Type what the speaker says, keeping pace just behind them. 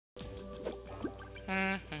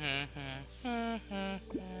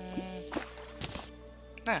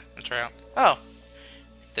That's right. Oh,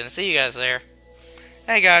 didn't see you guys there.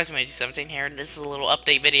 Hey guys, Mage17 here. This is a little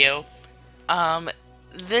update video.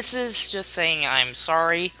 This is just saying I'm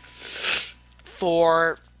sorry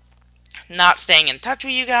for not staying in touch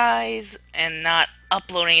with you guys and not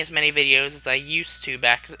uploading as many videos as I used to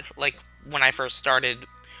back, like, when I first started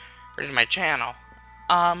my channel.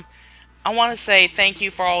 I want to say thank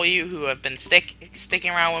you for all of you who have been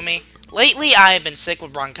sticking around with me. Lately, I have been sick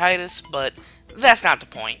with bronchitis, but that's not the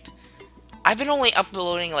point. I've been only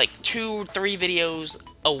uploading like 2 or 3 videos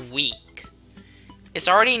a week. It's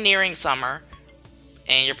already nearing summer,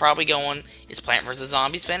 and you're probably going, is Plant vs.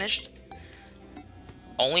 Zombies finished?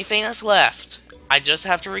 Only thing that's left. I just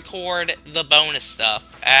have to record the bonus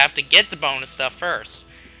stuff. I have to get the bonus stuff first.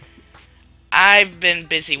 I've been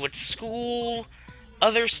busy with school,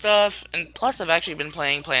 other stuff, and plus I've actually been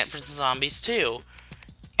playing Plant vs. Zombies too.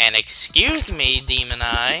 And excuse me, Demon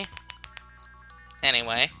Eye.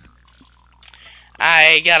 Anyway,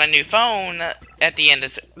 I got a new phone at the end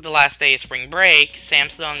of the last day of spring break,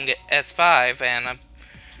 Samsung S5, and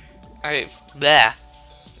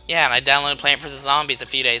yeah, and I downloaded Plant vs. Zombies a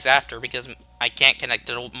few days after because I can't connect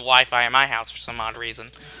to the Wi-Fi in my house for some odd reason.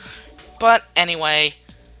 But anyway,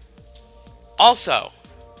 also,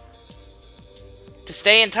 to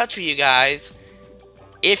stay in touch with you guys,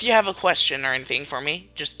 if you have a question or anything for me,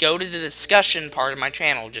 just go to the discussion part of my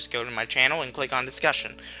channel. Just go to my channel and click on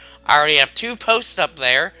discussion. I already have 2 posts up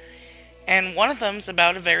there, and one of them's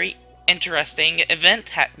about a very interesting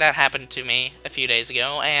event that happened to me a few days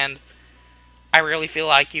ago, and I really feel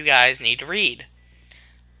like you guys need to read.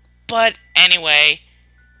 But anyway,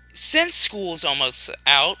 since school's almost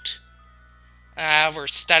out, we're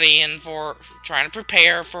studying trying to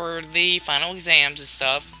prepare for the final exams and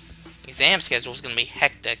stuff. Exam schedule's gonna be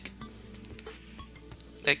hectic.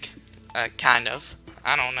 Like, kind of.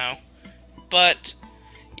 I don't know. But,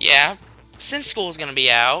 yeah, since school's gonna be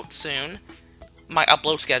out soon, my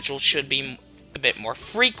upload schedule should be a bit more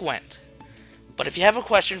frequent. But if you have a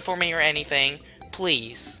question for me or anything,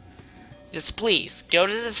 please, just please, go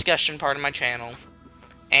to the discussion part of my channel,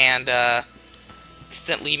 and, just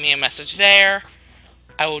leave me a message there.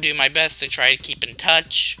 I will do my best to try to keep in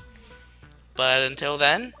touch. But until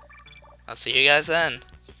then, I'll see you guys then.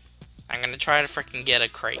 I'm gonna try to freaking get a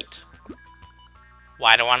crate.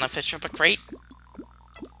 Why do I want to fish up a crate?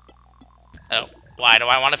 Oh, why do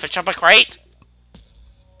I want to fish up a crate?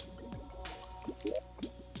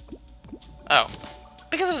 Oh,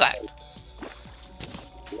 because of that.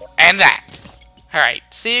 And that. Alright,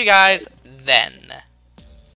 see you guys then.